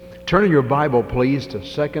Turn in your Bible, please, to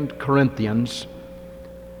 2 Corinthians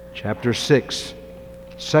chapter 6.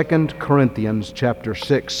 2 Corinthians chapter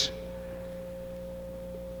 6.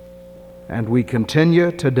 And we continue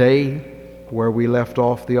today where we left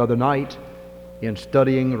off the other night in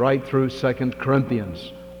studying right through 2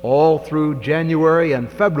 Corinthians. All through January and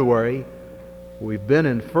February, we've been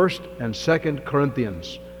in 1st and 2nd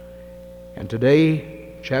Corinthians. And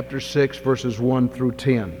today, chapter 6, verses 1 through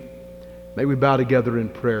 10. May we bow together in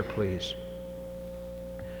prayer, please.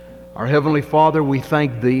 Our Heavenly Father, we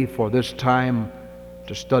thank Thee for this time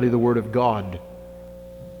to study the Word of God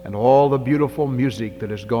and all the beautiful music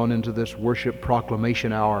that has gone into this worship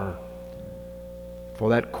proclamation hour,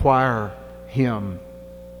 for that choir hymn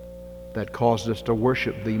that caused us to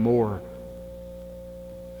worship Thee more,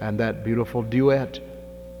 and that beautiful duet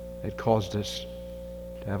that caused us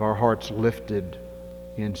to have our hearts lifted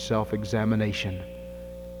in self-examination.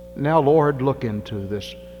 Now, Lord, look into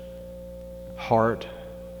this heart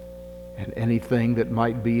and anything that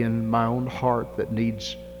might be in my own heart that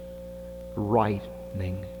needs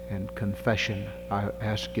rightening and confession. I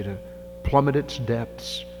ask You to plummet its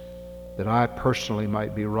depths, that I personally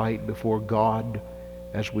might be right before God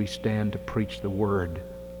as we stand to preach the Word.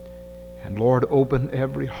 And Lord, open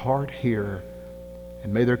every heart here,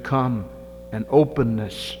 and may there come an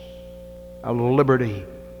openness, a liberty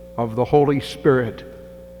of the Holy Spirit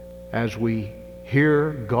as we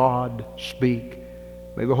hear God speak.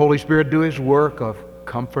 May the Holy Spirit do His work of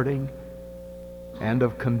comforting and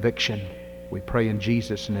of conviction. We pray in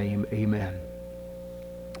Jesus' name, amen.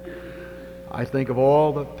 I think of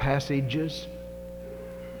all the passages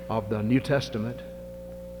of the New Testament,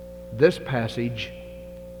 this passage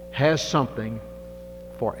has something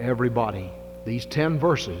for everybody. These 10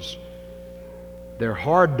 verses, they're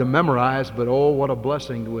hard to memorize, but oh, what a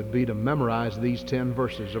blessing it would be to memorize these 10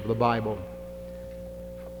 verses of the Bible.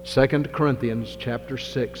 2 Corinthians chapter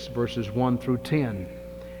 6, verses 1 through 10.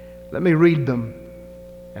 Let me read them,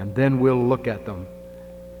 and then we'll look at them.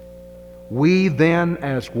 We then,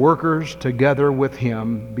 as workers together with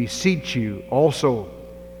Him, beseech you also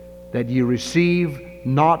that ye receive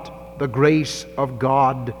not the grace of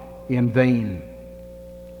God in vain.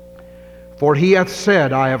 For He hath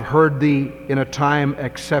said, I have heard thee in a time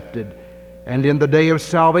accepted, and in the day of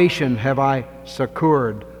salvation have I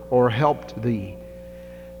succored or helped thee.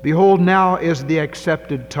 Behold, now is the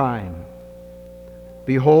accepted time.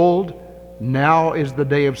 Behold, now is the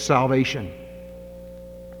day of salvation.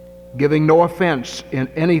 Giving no offense in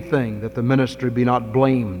anything, that the ministry be not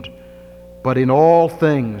blamed, but in all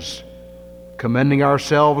things commending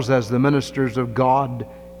ourselves as the ministers of God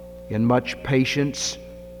in much patience,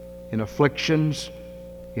 in afflictions,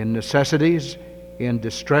 in necessities, in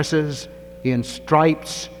distresses, in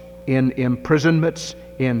stripes, in imprisonments,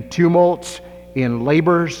 in tumults, in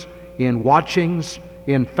labors, in watchings,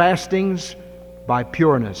 in fastings, by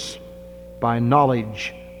pureness, by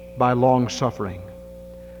knowledge, by long-suffering,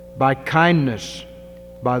 by kindness,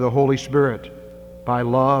 by the Holy Spirit, by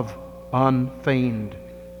love unfeigned,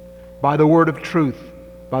 by the word of truth,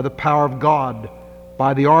 by the power of God,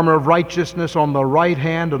 by the armor of righteousness on the right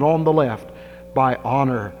hand and on the left, by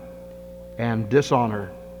honor and dishonor,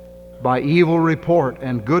 by evil report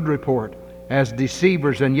and good report, as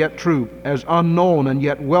deceivers and yet true, as unknown and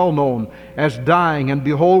yet well known, as dying and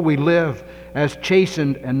behold we live, as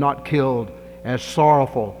chastened and not killed, as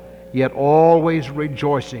sorrowful yet always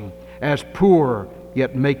rejoicing, as poor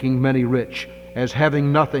yet making many rich, as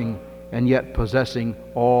having nothing and yet possessing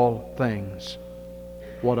all things.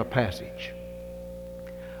 What a passage.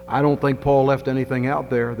 I don't think Paul left anything out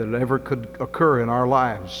there that ever could occur in our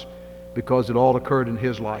lives, because it all occurred in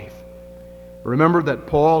his life. Remember that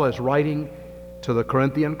Paul is writing to the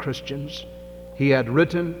Corinthian Christians. He had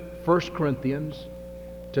written 1 Corinthians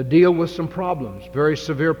to deal with some problems, very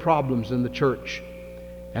severe problems in the church.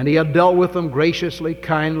 And he had dealt with them graciously,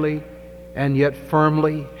 kindly, and yet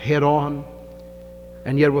firmly, head on,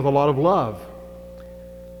 and yet with a lot of love.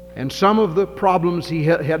 And some of the problems he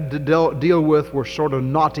had to deal with were sort of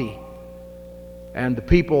naughty, and the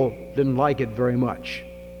people didn't like it very much.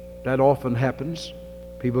 That often happens.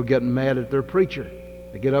 People getting mad at their preacher.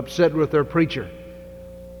 They get upset with their preacher.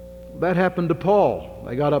 That happened to Paul.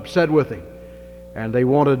 They got upset with him, and they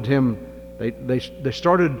wanted him. They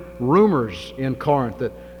started rumors in Corinth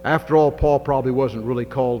that, after all, Paul probably wasn't really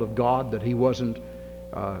called of God, that he wasn't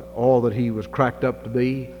all that he was cracked up to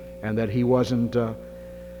be, and that he wasn't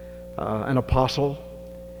an apostle.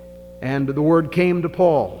 And the word came to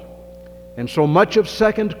Paul. And so much of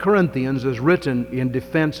 2 Corinthians is written in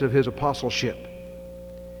defense of his apostleship.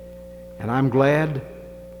 And I'm glad,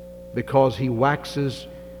 because he waxes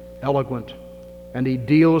eloquent And he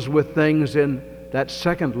deals with things in that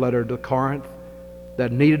second letter to Corinth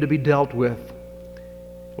that needed to be dealt with.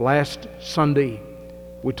 Last Sunday,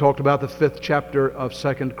 we talked about the 5th chapter of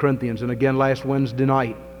 2 Corinthians, and again last Wednesday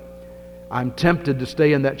night. I'm tempted to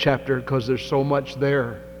stay in that chapter because there's so much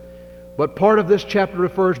there. But part of this chapter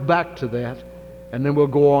refers back to that, and then we'll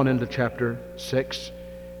go on into chapter 6.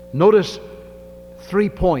 Notice 3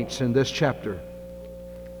 points in this chapter.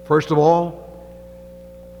 First of all,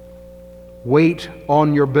 wait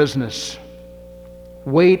on your business.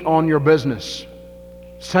 Wait on your business.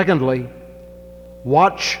 Secondly,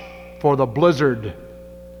 watch for the blizzard.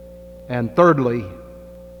 And thirdly,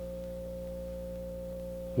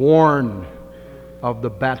 warn of the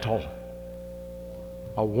battle.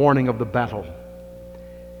 A warning of the battle.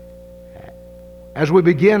 As we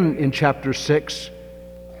begin in chapter 6,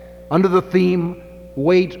 under the theme,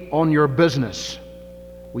 wait on your business,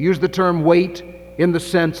 we use the term wait in the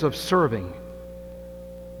sense of serving.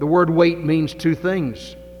 The word wait means two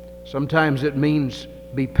things. Sometimes it means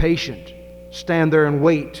be patient, stand there and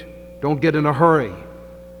wait, don't get in a hurry.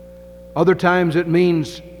 Other times it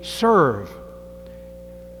means serve.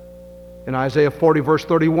 In Isaiah 40 verse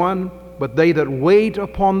 31, but they that wait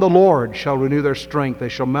upon the Lord shall renew their strength. They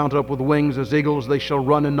shall mount up with wings as eagles. They shall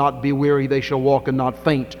run and not be weary. They shall walk and not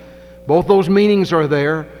faint. Both those meanings are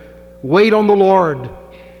there. Wait on the Lord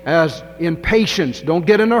as in patience. Don't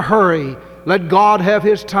get in a hurry. Let God have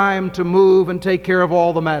His time to move and take care of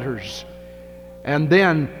all the matters. And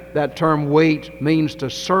then that term wait means to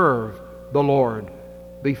serve the Lord.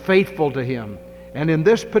 Be faithful to Him. And in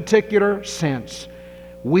this particular sense,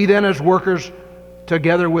 we then as workers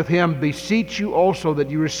together with Him beseech you also that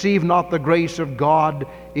you receive not the grace of God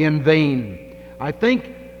in vain. I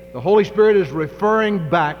think the Holy Spirit is referring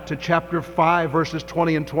back to chapter 5 verses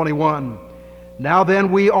 20 and 21. Now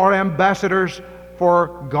then we are ambassadors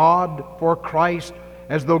for God, for Christ,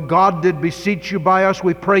 as though God did beseech you by us.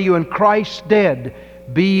 We pray you in Christ's stead,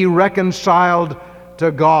 be ye reconciled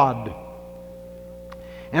to God.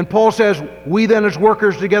 And Paul says, we then as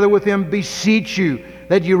workers together with Him beseech you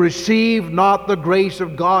that you receive not the grace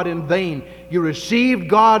of God in vain. You received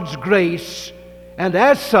God's grace, and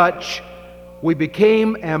as such, we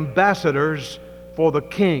became ambassadors for the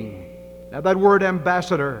King. Now that word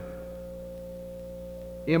ambassador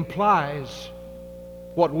implies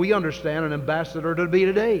what we understand an ambassador to be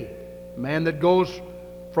today. A man that goes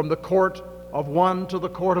from the court of one to the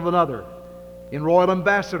court of another. In royal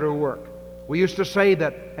ambassador work, we used to say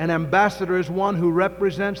that an ambassador is one who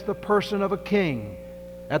represents the person of a king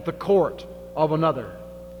at the court of another.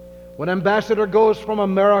 When ambassador goes from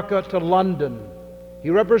America to London, he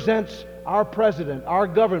represents our president, our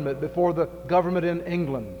government before the government in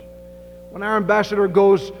England. When our ambassador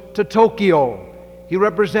goes to Tokyo, he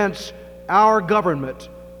represents our government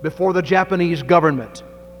before the Japanese government.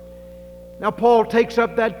 Now Paul takes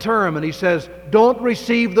up that term and he says, don't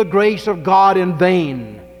receive the grace of God in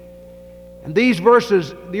vain. And these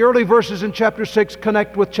verses, the early verses in chapter 6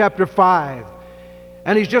 connect with chapter 5.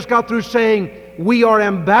 And he's just got through saying, we are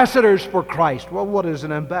ambassadors for Christ. Well, what is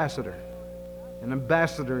an ambassador? An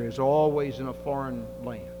ambassador is always in a foreign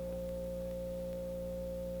land.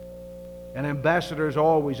 An ambassador is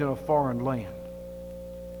always in a foreign land.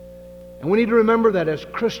 And we need to remember that as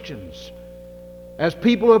Christians, as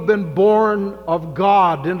people who have been born of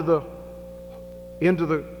God into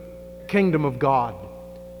the kingdom of God,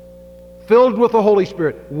 filled with the Holy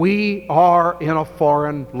Spirit, we are in a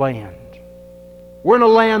foreign land. We're in a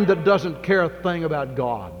land that doesn't care a thing about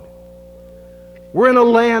God. We're in a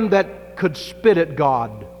land that could spit at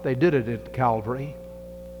God. They did it at Calvary.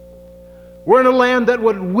 We're in a land that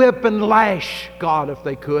would whip and lash God if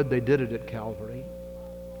they could. They did it at Calvary.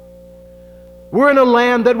 We're in a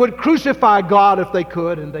land that would crucify God if they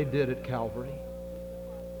could, and they did at Calvary.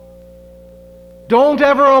 Don't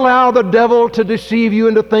ever allow the devil to deceive you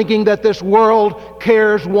into thinking that this world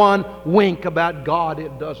cares one wink about God.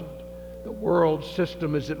 It doesn't. The world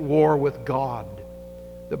system is at war with God.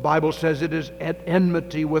 The Bible says it is at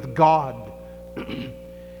enmity with God.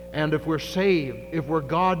 And if we're saved, if we're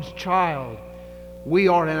God's child, we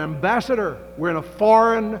are an ambassador. We're in a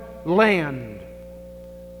foreign land.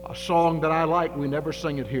 A song that I like, we never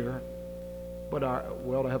sing it here, but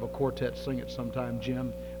we ought to have a quartet sing it sometime,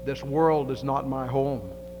 Jim. This world is not my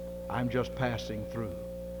home. I'm just passing through.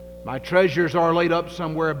 My treasures are laid up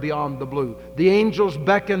somewhere beyond the blue. The angels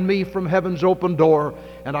beckon me from heaven's open door,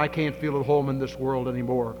 and I can't feel at home in this world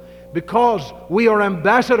anymore. Because we are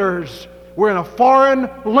ambassadors, we're in a foreign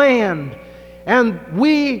land, and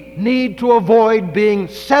we need to avoid being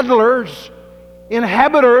settlers,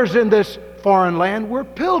 inhabitants in this foreign land. We're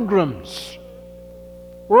pilgrims.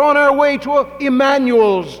 We're on our way to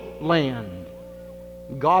Emmanuel's land.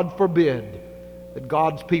 God forbid that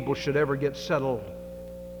God's people should ever get settled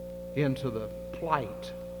into the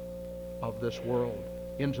plight of this world,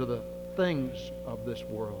 into the things of this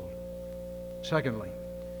world. Secondly,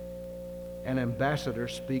 an ambassador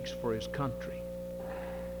speaks for his country.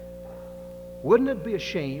 Wouldn't it be a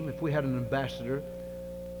shame if we had an ambassador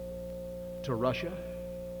to Russia?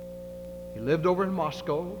 He lived over in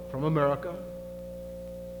Moscow from America,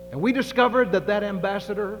 and we discovered that that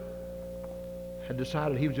ambassador had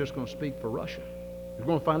decided he was just going to speak for Russia. He was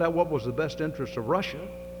going to find out what was the best interest of Russia,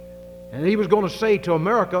 and he was going to say to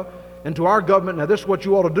America and to our government, now this is what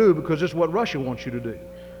you ought to do because this is what Russia wants you to do.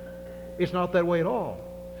 It's not that way at all.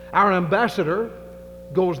 Our ambassador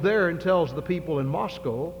goes there and tells the people in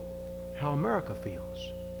Moscow how America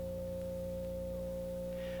feels.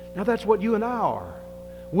 Now that's what you and I are.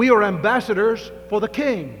 We are ambassadors for the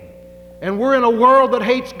King. And we're in a world that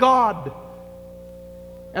hates God.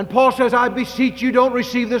 And Paul says, I beseech you, don't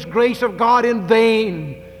receive this grace of God in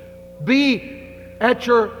vain. Be on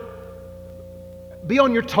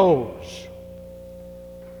your toes.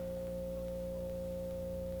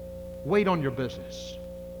 Wait on your business.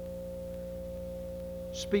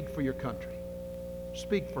 Speak for your country.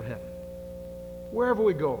 Speak for heaven. Wherever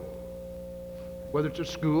we go, whether it's at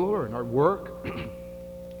school or in our work,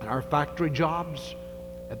 in our factory jobs,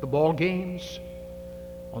 at the ball games,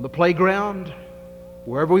 on the playground,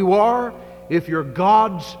 wherever we are, if you're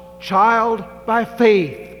God's child by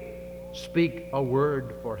faith, speak a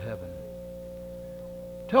word for heaven.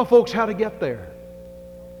 Tell folks how to get there.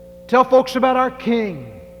 Tell folks about our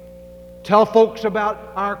King. Tell folks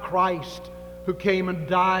about our Christ who came and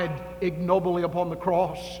died ignobly upon the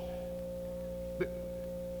cross.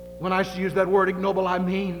 When I use that word ignoble, I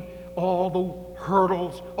mean all the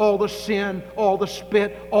hurdles, all the sin, all the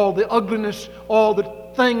spit, all the ugliness, all the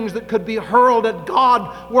things that could be hurled at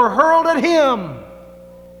God were hurled at Him.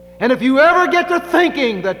 And if you ever get to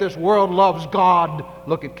thinking that this world loves God,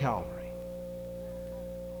 look at Calvary.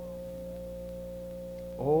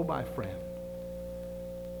 Oh, my friend,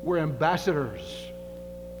 we're ambassadors.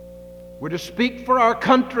 We're to speak for our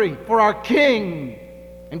country, for our King,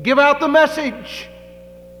 and give out the message.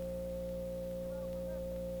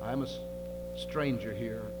 I'm a stranger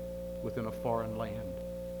here within a foreign land.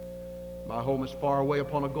 My home is far away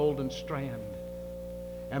upon a golden strand.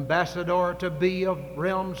 Ambassador to be of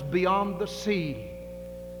realms beyond the sea.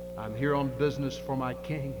 I'm here on business for my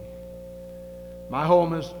King. My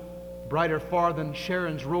home is brighter far than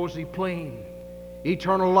Sharon's rosy plain.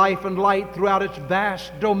 Eternal life and light throughout its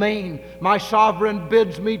vast domain. My sovereign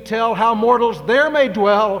bids me tell how mortals there may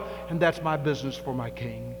dwell, and that's my business for my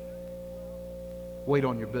King. Wait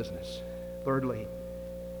on your business. Thirdly,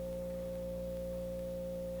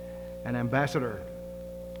 an ambassador,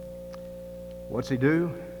 what's he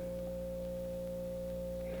do?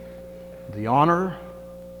 The honor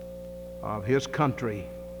of his country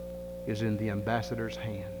is in the ambassador's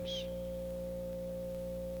hands.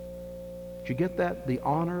 Did you get that? The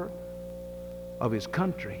honor of his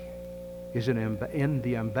country is in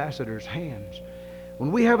the ambassador's hands.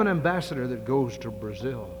 When we have an ambassador that goes to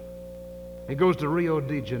Brazil, he goes to Rio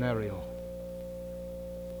de Janeiro,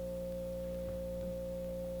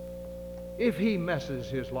 if he messes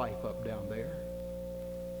his life up down there,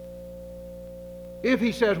 if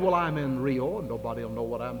he says, well, I'm in Rio and nobody will know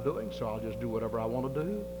what I'm doing, so I'll just do whatever I want to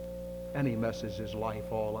do, and he messes his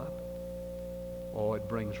life all up, oh, it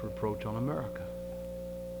brings reproach on America.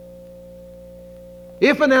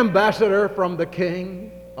 If an ambassador from the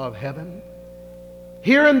King of heaven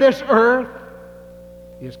here in this earth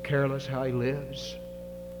is careless how he lives,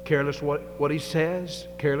 careless what he says,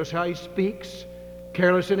 careless how he speaks,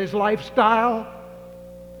 careless in his lifestyle,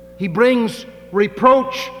 he brings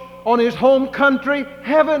reproach on his home country,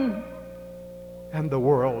 heaven. And the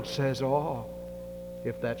world says, oh,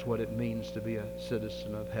 if that's what it means to be a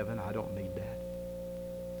citizen of heaven, I don't need that.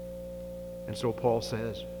 And so Paul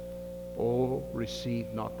says, oh,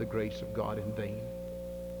 receive not the grace of God in vain.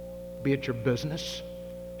 Be it your business.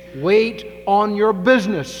 Wait on your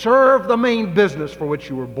business. Serve the main business for which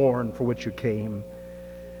you were born, for which you came.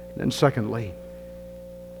 And then secondly,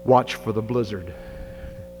 watch for the blizzard.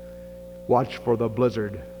 Watch for the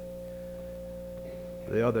blizzard.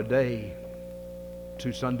 The other day,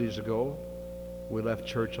 2 Sundays ago, we left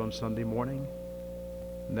church on Sunday morning,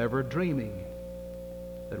 never dreaming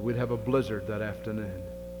that we'd have a blizzard that afternoon.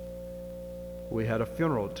 We had a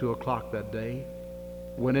funeral at 2 o'clock that day.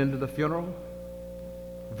 Went into the funeral,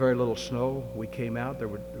 very little snow. We came out, there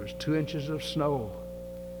was 2 inches of snow.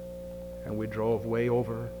 And we drove way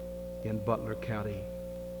over in Butler County,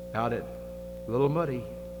 out at Little Muddy,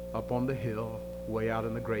 up on the hill, way out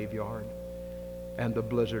in the graveyard. And the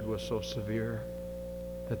blizzard was so severe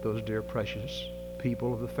that those dear precious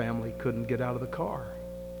people of the family couldn't get out of the car.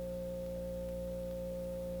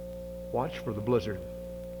 Watch for the blizzard.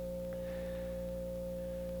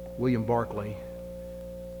 William Barclay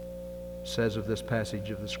says of this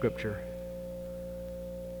passage of the Scripture,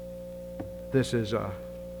 this is a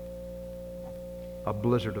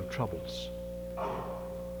blizzard of troubles.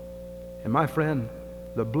 And my friend,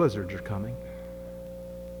 the blizzards are coming.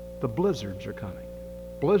 The blizzards are coming.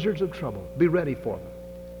 Blizzards of trouble. Be ready for them.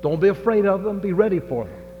 Don't be afraid of them. Be ready for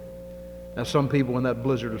them. Now, some people, when that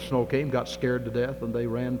blizzard of snow came, got scared to death, and they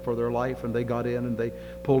ran for their life, and they got in, and they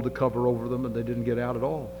pulled the cover over them, and they didn't get out at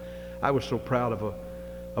all. I was so proud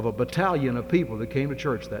of a battalion of people that came to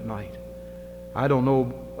church that night. I don't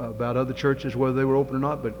know about other churches, whether they were open or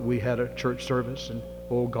not, but we had a church service, and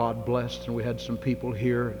oh, God blessed, and we had some people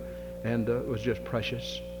here, and it was just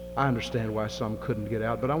precious. I understand why some couldn't get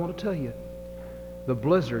out, but I want to tell you, the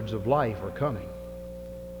blizzards of life are coming.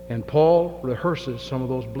 And Paul rehearses some of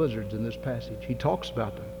those blizzards in this passage. He talks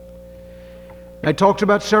about them. He talks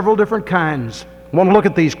about several different kinds. I want to look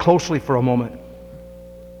at these closely for a moment.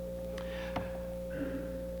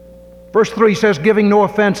 Verse 3 says, giving no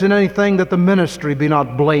offense in anything, that the ministry be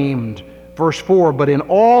not blamed. Verse 4, but in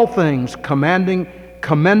all things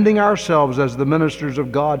commending ourselves as the ministers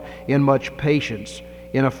of God in much patience,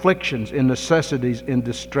 in afflictions, in necessities, in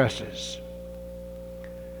distresses.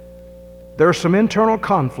 There are some internal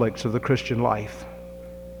conflicts of the Christian life.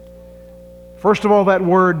 First of all, that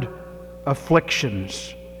word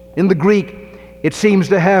afflictions. In the Greek, it seems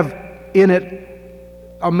to have in it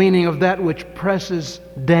a meaning of that which presses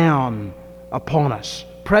down upon us,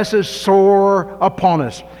 presses sore upon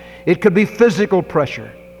us. It could be physical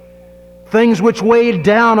pressure, things which weigh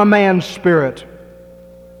down a man's spirit,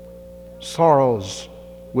 sorrows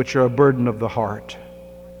which are a burden of the heart,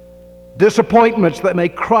 disappointments that may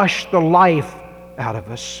crush the life out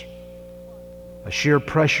of us, a sheer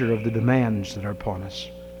pressure of the demands that are upon us.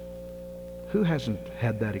 Who hasn't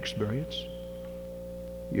had that experience?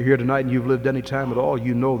 You're here tonight and you've lived any time at all,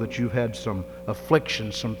 you know that you've had some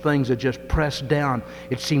afflictions, some things that just pressed down.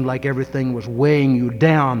 It seemed like everything was weighing you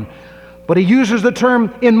down. But he uses the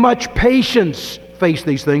term, in much patience, face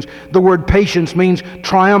these things. The word patience means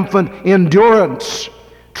triumphant endurance.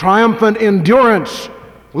 Triumphant endurance.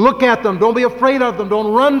 Look at them. Don't be afraid of them.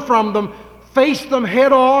 Don't run from them. Face them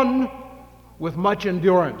head on with much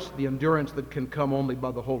endurance. The endurance that can come only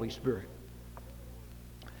by the Holy Spirit.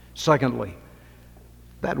 Secondly,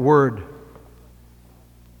 that word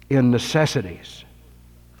in necessities.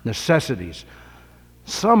 Necessities.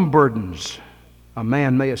 Some burdens a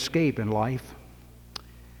man may escape in life,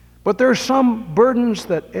 but there are some burdens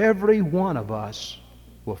that every one of us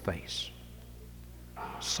will face.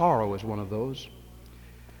 Sorrow is one of those.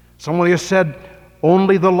 Someone has said,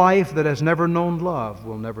 only the life that has never known love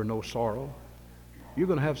will never know sorrow. You're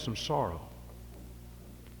going to have some sorrow.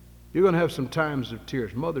 You're going to have some times of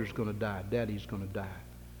tears. Mother's going to die. Daddy's going to die.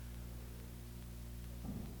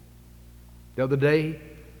 The other day,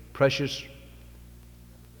 precious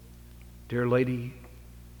dear lady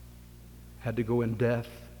had to go in death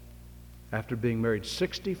after being married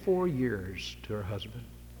 64 years to her husband.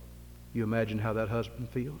 You imagine how that husband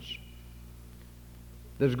feels?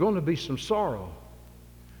 There's going to be some sorrow.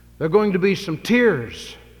 There are going to be some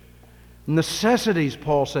tears. Necessities,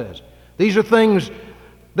 Paul says. These are things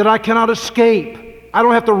that I cannot escape. I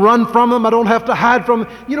don't have to run from them. I don't have to hide from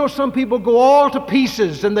them. You know, some people go all to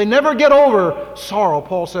pieces and they never get over sorrow.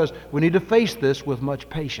 Paul says we need to face this with much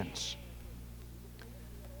patience.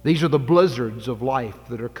 These are the blizzards of life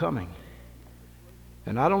that are coming.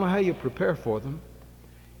 And I don't know how you prepare for them.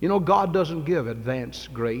 You know, God doesn't give advance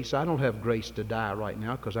grace. I don't have grace to die right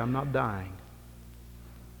now because I'm not dying.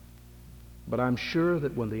 But I'm sure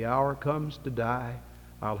that when the hour comes to die,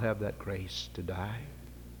 I'll have that grace to die.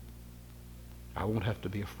 I won't have to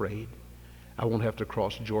be afraid. I won't have to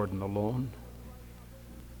cross Jordan alone.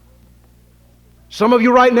 Some of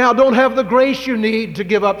you right now don't have the grace you need to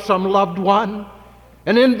give up some loved one.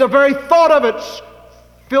 And in the very thought of it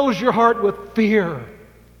fills your heart with fear.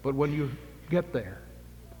 But when you get there,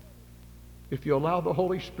 if you allow the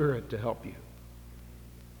Holy Spirit to help you,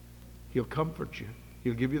 He'll comfort you.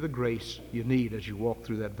 He'll give you the grace you need as you walk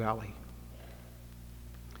through that valley.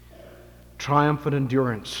 Triumphant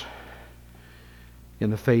endurance in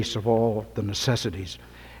the face of all the necessities.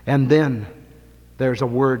 And then there's a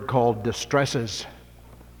word called distresses.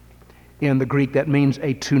 In the Greek, that means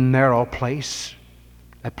a too narrow place.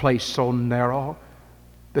 A place so narrow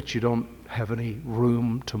that you don't have any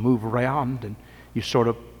room to move around, and you sort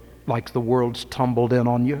of like the world's tumbled in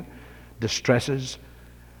on you, distresses.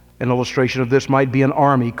 An illustration of this might be an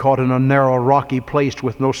army caught in a narrow, rocky place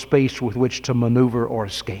with no space with which to maneuver or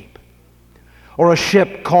escape. Or a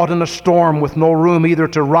ship caught in a storm with no room either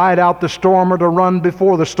to ride out the storm or to run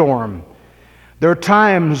before the storm. There are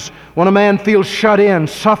times when a man feels shut in,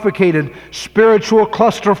 suffocated, spiritual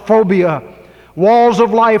claustrophobia. Walls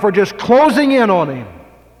of life are just closing in on him.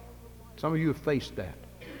 Some of you have faced that.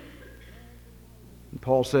 And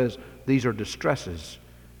Paul says these are distresses.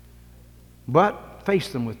 But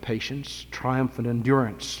face them with patience. Triumphant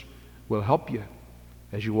endurance will help you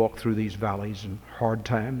as you walk through these valleys and hard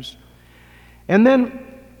times. And then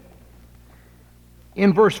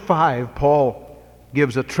in verse 5, Paul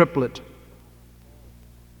gives a triplet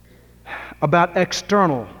about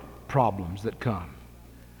external problems that come.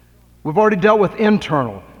 We've already dealt with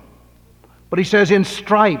internal, but he says in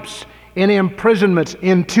stripes, in imprisonments,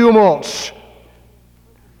 in tumults.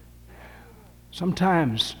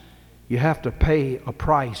 Sometimes you have to pay a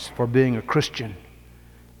price for being a Christian.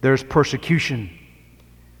 There's persecution.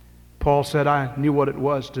 Paul said, I knew what it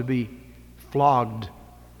was to be flogged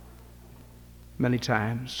many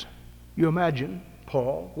times. You imagine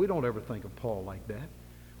Paul. We don't ever think of Paul like that.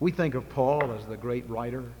 We think of Paul as the great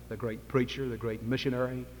writer, the great preacher, the great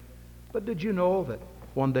missionary. But did you know that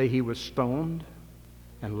one day he was stoned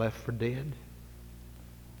and left for dead?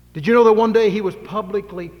 Did you know that one day he was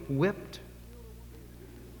publicly whipped?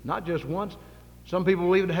 Not just once. Some people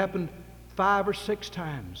believe it happened 5 or 6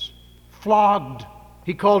 times. Flogged.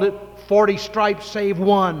 He called it 40 stripes save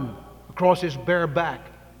one across his bare back.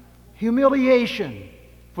 Humiliation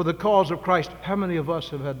for the cause of Christ. How many of us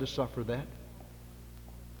have had to suffer that?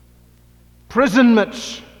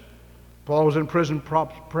 Imprisonments. Paul was in prison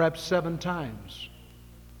perhaps 7 times.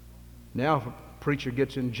 Now if a preacher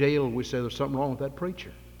gets in jail, we say there's something wrong with that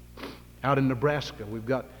preacher. Out in Nebraska, we've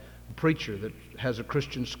got a preacher that has a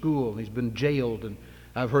Christian school and he's been jailed, and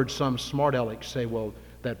I've heard some smart alecks say, well,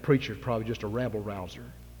 that preacher's probably just a rabble-rouser.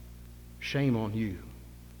 Shame on you.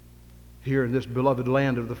 Here in this beloved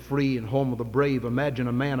land of the free and home of the brave, imagine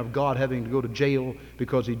a man of God having to go to jail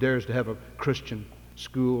because he dares to have a Christian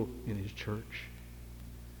school in his church.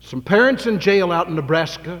 Some parents in jail out in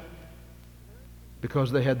Nebraska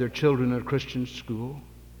because they had their children in a Christian school,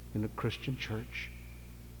 in a Christian church.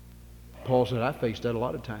 Paul said, I faced that a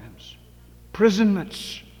lot of times.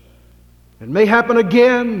 Imprisonments. It may happen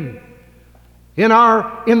again. In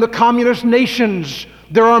the communist nations,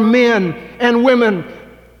 there are men and women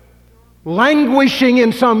languishing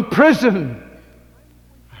in some prison.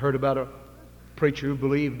 I heard about a preacher who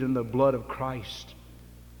believed in the blood of Christ.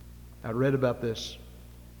 I read about this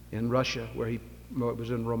in Russia, it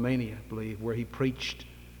was in Romania, I believe, where he preached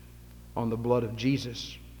on the blood of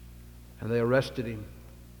Jesus. And they arrested him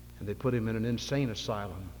and they put him in an insane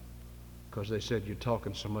asylum because they said, you're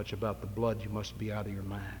talking so much about the blood, you must be out of your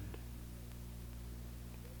mind.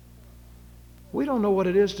 We don't know what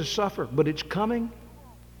it is to suffer, but it's coming.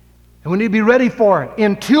 And we need to be ready for it.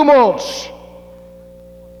 In tumults.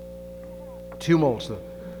 Tumults,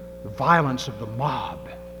 the violence of the mob.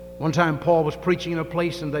 One time Paul was preaching in a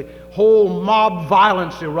place and the whole mob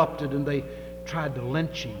violence erupted and they tried to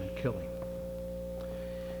lynch him and kill him.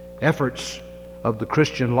 Efforts of the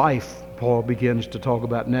Christian life, Paul begins to talk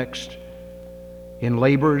about next. In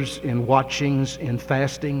labors, in watchings, in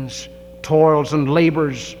fastings, toils and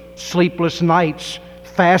labors, sleepless nights,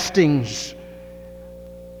 fastings.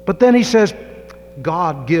 But then he says,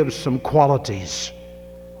 God gives some qualities.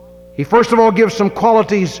 He first of all gives some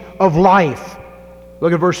qualities of life.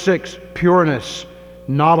 Look at verse 6. Pureness,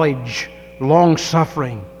 knowledge,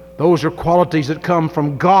 long-suffering. Those are qualities that come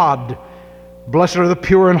from God. Blessed are the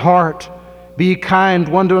pure in heart. Be kind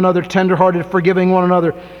one to another, tender-hearted, forgiving one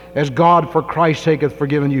another, as God for Christ's sake hath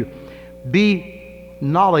forgiven you. Be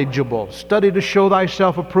knowledgeable. Study to show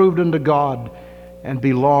thyself approved unto God, and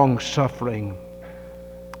be long-suffering.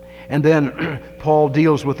 And then Paul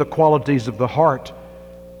deals with the qualities of the heart.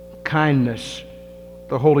 Kindness,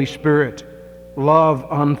 the Holy Spirit, love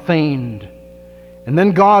unfeigned. And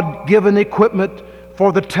then God-given equipment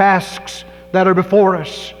for the tasks that are before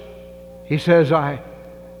us. He says,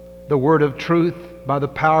 the word of truth, by the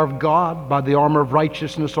power of God, by the armor of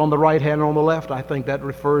righteousness on the right hand and on the left. I think that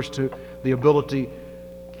refers to the ability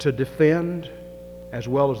to defend as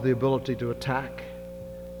well as the ability to attack.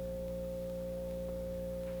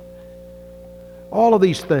 All of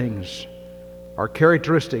these things are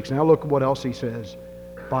characteristics. Now look at what else he says.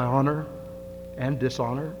 By honor and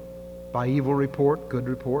dishonor, by evil report, good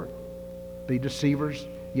report, be deceivers,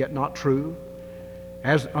 yet not true.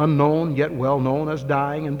 as unknown, yet well known, as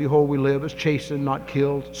dying, and behold we live, as chastened, not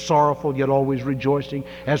killed, sorrowful, yet always rejoicing,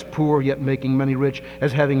 as poor, yet making many rich,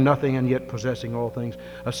 as having nothing, and yet possessing all things.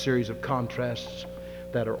 A series of contrasts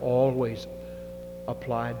that are always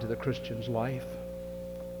applied to the Christian's life.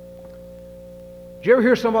 Did you ever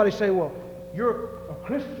hear somebody say, well, you're a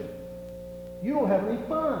Christian, you don't have any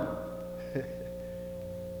fun.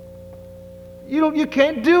 You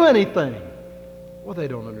can't do anything. Well, they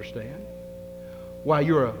don't understand. Why,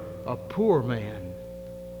 you're a poor man,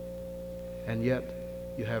 and yet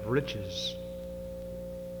you have riches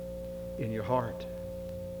in your heart.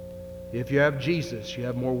 If you have Jesus, you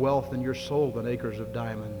have more wealth in your soul than acres of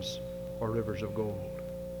diamonds or rivers of gold.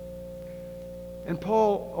 And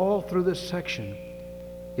Paul, all through this section,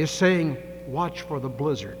 is saying, watch for the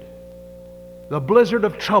blizzard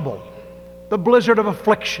of trouble, the blizzard of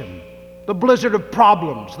affliction, the blizzard of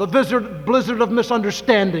problems, the blizzard of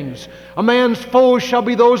misunderstandings. A man's foes shall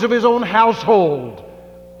be those of his own household.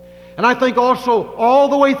 And I think also all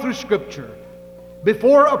the way through Scripture,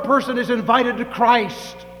 before a person is invited to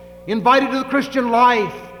Christ, invited to the Christian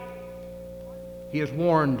life, he is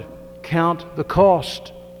warned, count the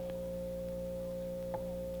cost.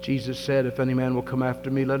 Jesus said, if any man will come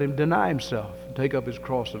after me, let him deny himself and take up his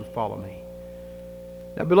cross and follow me.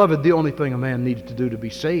 Now, beloved, the only thing a man needs to do to be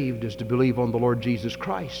saved is to believe on the Lord Jesus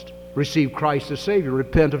Christ. Receive Christ as Savior.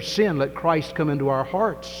 Repent of sin. Let Christ come into our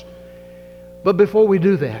hearts. But before we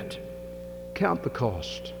do that, count the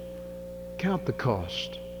cost. Count the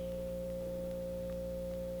cost.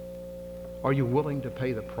 Are you willing to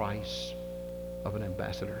pay the price of an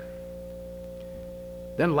ambassador?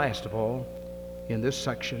 Then last of all, in this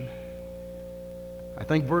section, I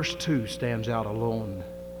think verse 2 stands out alone.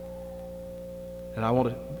 And I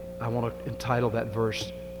want to entitle that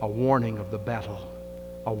verse, A Warning of the Battle.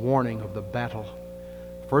 A warning of the battle.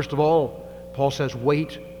 First of all, Paul says,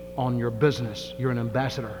 wait on your business. You're an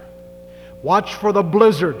ambassador. Watch for the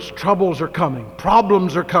blizzards. Troubles are coming.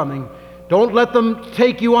 Problems are coming. Don't let them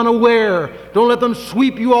take you unaware. Don't let them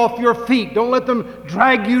sweep you off your feet. Don't let them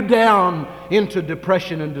drag you down into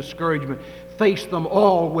depression and discouragement. Face them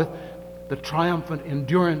all with the triumphant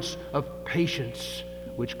endurance of patience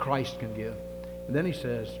which Christ can give. And then he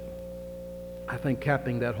says, I think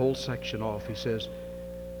capping that whole section off, he says,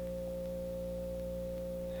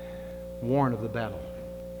 warn of the battle.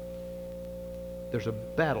 There's a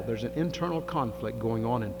battle. There's an internal conflict going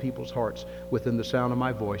on in people's hearts within the sound of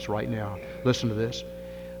my voice right now. Listen to this.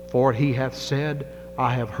 For he hath said,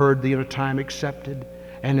 I have heard thee in a time accepted,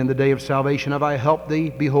 and in the day of salvation have I helped thee.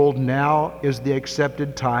 Behold, now is the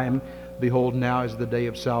accepted time. Behold, now is the day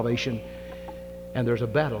of salvation. And there's a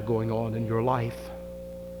battle going on in your life.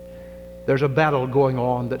 There's a battle going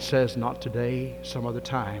on that says, not today, some other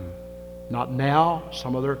time. Not now,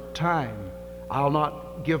 some other time. I'll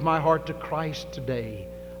not give my heart to Christ today.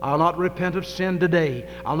 I'll not repent of sin today.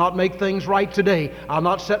 I'll not make things right today. I'll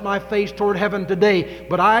not set my face toward heaven today.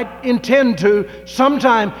 But I intend to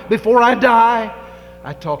sometime before I die.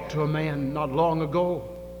 I talked to a man not long ago.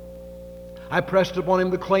 I pressed upon him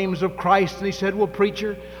the claims of Christ, and he said, well,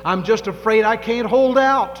 preacher, I'm just afraid I can't hold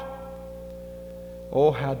out.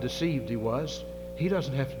 Oh, how deceived he was. He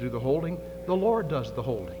doesn't have to do the holding. The Lord does the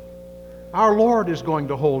holding. Our Lord is going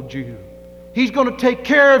to hold you. He's going to take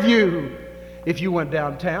care of you. If you went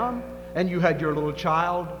downtown and you had your little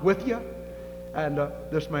child with you, and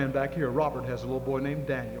this man back here, Robert, has a little boy named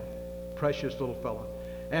Daniel, precious little fella.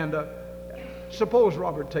 And suppose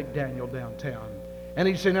Robert take Daniel downtown. And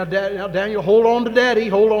he'd say, now Daniel, hold on to Daddy,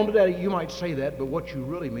 hold on to Daddy. You might say that, but what you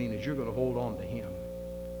really mean is you're going to hold on to him.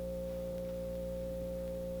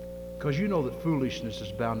 Because you know that foolishness is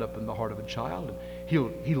bound up in the heart of a child, and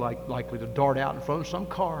he's likely to dart out in front of some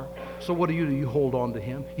car. So what do? You hold on to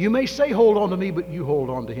him. You may say, hold on to me, but you hold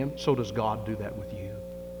on to him. So does God do that with you.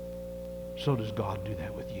 So does God do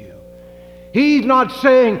that with you. He's not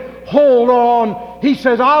saying, hold on. He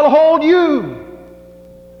says, I'll hold you.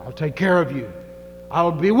 I'll take care of you.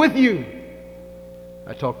 I'll be with you.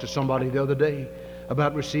 I talked to somebody the other day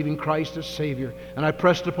about receiving Christ as Savior, and I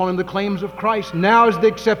pressed upon him the claims of Christ. Now is the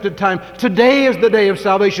accepted time. Today is the day of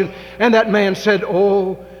salvation. And that man said,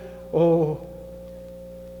 oh,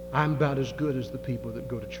 I'm about as good as the people that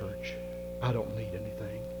go to church. I don't need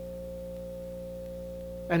anything.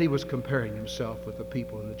 And he was comparing himself with the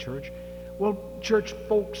people in the church. Well, church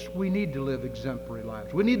folks, we need to live exemplary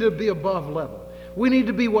lives. We need to be above level. We need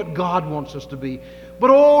to be what God wants us to be. But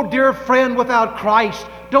oh, dear friend, without Christ,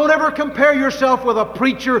 don't ever compare yourself with a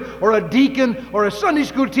preacher or a deacon or a Sunday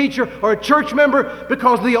school teacher or a church member,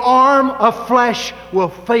 because the arm of flesh will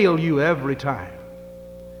fail you every time.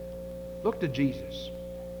 Look to Jesus.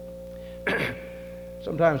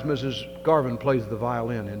 Sometimes Mrs. Garvin plays the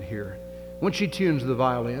violin in here. When she tunes the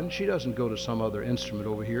violin, she doesn't go to some other instrument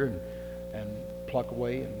over here and pluck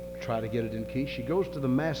away and try to get it in key. She goes to the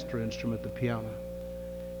master instrument, the piano,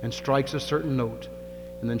 and strikes a certain note,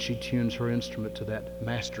 and then she tunes her instrument to that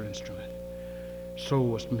master instrument.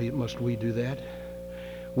 So must we do that.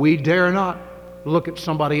 We dare not look at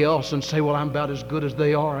somebody else and say, well, I'm about as good as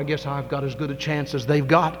they are. I guess I've got as good a chance as they've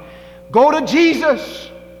got. Go to Jesus.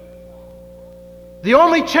 The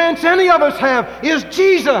only chance any of us have is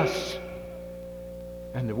Jesus.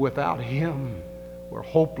 And without Him, we're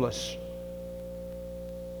hopeless.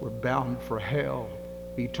 We're bound for hell,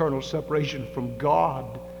 eternal separation from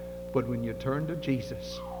God. But when you turn to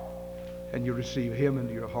Jesus and you receive Him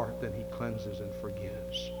into your heart, then He cleanses and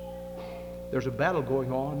forgives. There's a battle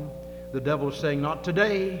going on. The devil is saying, not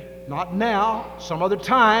today, not now, some other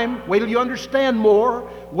time. Wait till you understand more.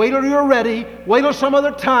 Wait till you're ready. Wait till some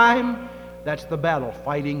other time. That's the battle.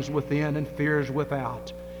 Fighting's within and fear's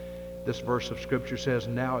without. This verse of Scripture says,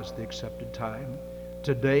 now is the accepted time.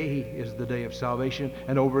 Today is the day of salvation.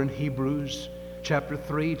 And over in Hebrews chapter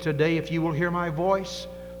 3, today if you will hear my voice,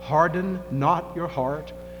 harden not your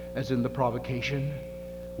heart as in the provocation.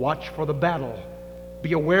 Watch for the battle.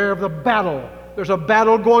 Be aware of the battle. There's a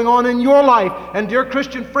battle going on in your life. And dear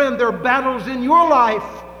Christian friend, there are battles in your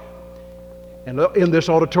life. And in this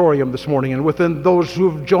auditorium this morning, and within those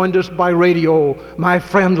who've joined us by radio, my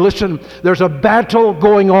friend, listen, there's a battle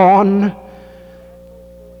going on.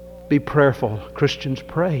 Be prayerful. Christians,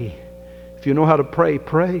 pray. If you know how to pray,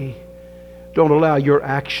 pray. Don't allow your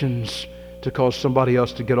actions to cause somebody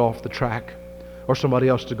else to get off the track or somebody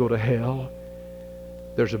else to go to hell.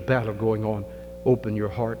 There's a battle going on. Open your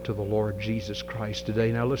heart to the Lord Jesus Christ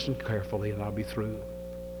today. Now listen carefully and I'll be through.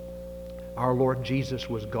 Our Lord Jesus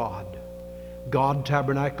was God. God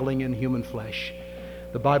tabernacling in human flesh.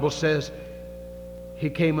 The Bible says He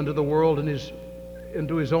came into the world and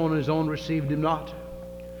into His own, and His own received Him not.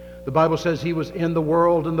 The Bible says He was in the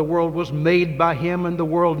world, and the world was made by Him, and the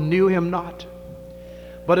world knew Him not.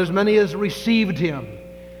 But as many as received Him,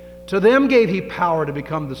 to them gave He power to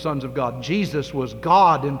become the sons of God. Jesus was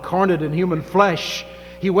God incarnate in human flesh.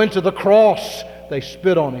 He went to the cross. They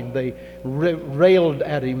spit on Him. They railed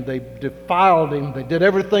at Him. They defiled Him. They did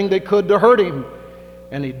everything they could to hurt Him.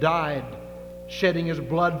 And He died, shedding His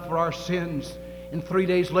blood for our sins. And 3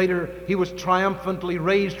 days later, He was triumphantly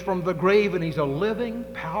raised from the grave, and He's a living,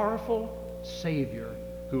 powerful Savior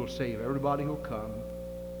who will save everybody who'll come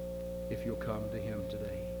if you'll come to Him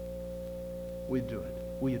today. Will you do it?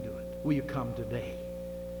 Will you do it? Will you come today?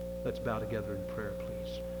 Let's bow together in prayer,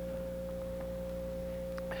 please.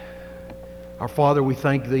 Our Father, we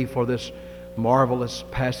thank Thee for this marvelous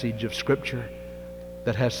passage of Scripture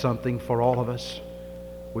that has something for all of us.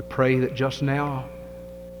 We pray that just now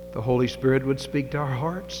the Holy Spirit would speak to our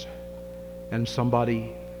hearts, and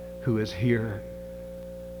somebody who is here,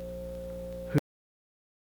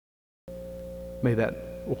 may that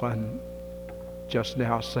one just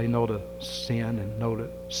now say no to sin and no to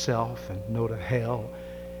self and no to hell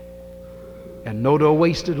and no to a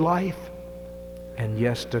wasted life and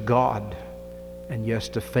yes to God and yes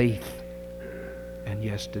to faith and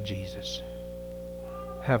yes to Jesus.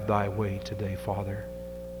 Have Thy way today, Father.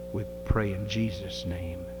 We pray in Jesus'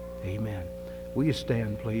 name. Amen. Will you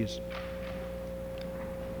stand, please?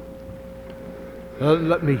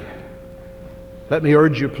 Let me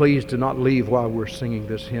urge you, please, to not leave while we're singing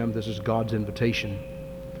this hymn. This is God's invitation.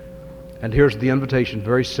 And here's the invitation,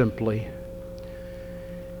 very simply.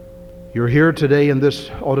 You're here today in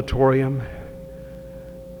this auditorium,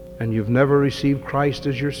 and you've never received Christ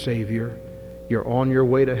as your Savior. You're on your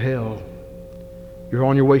way to hell. You're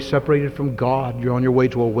on your way separated from God. You're on your way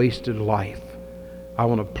to a wasted life. I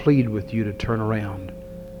want to plead with you to turn around.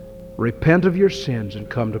 Repent of your sins and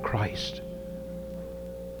come to Christ.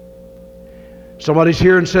 Somebody's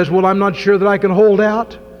here and says, well, I'm not sure that I can hold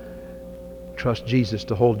out. Trust Jesus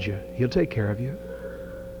to hold you. He'll take care of you.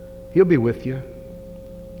 He'll be with you.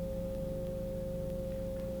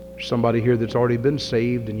 Somebody here that's already been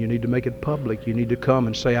saved and you need to make it public. You need to come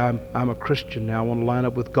and say, I'm a Christian now. I want to line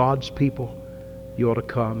up with God's people. You ought to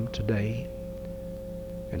come today.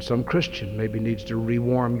 And some Christian maybe needs to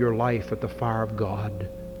rewarm your life at the fire of God.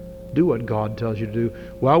 Do what God tells you to do.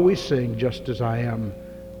 While we sing, Just As I Am,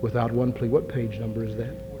 without one plea. What page number is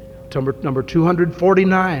that? Number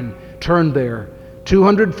 249. Turn there.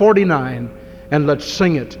 249. And let's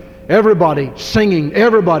sing it. Everybody singing.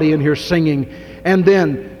 Everybody in here singing. And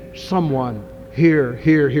then someone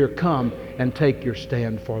here, come and take your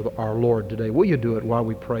stand for our Lord today. Will you do it while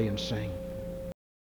we pray and sing?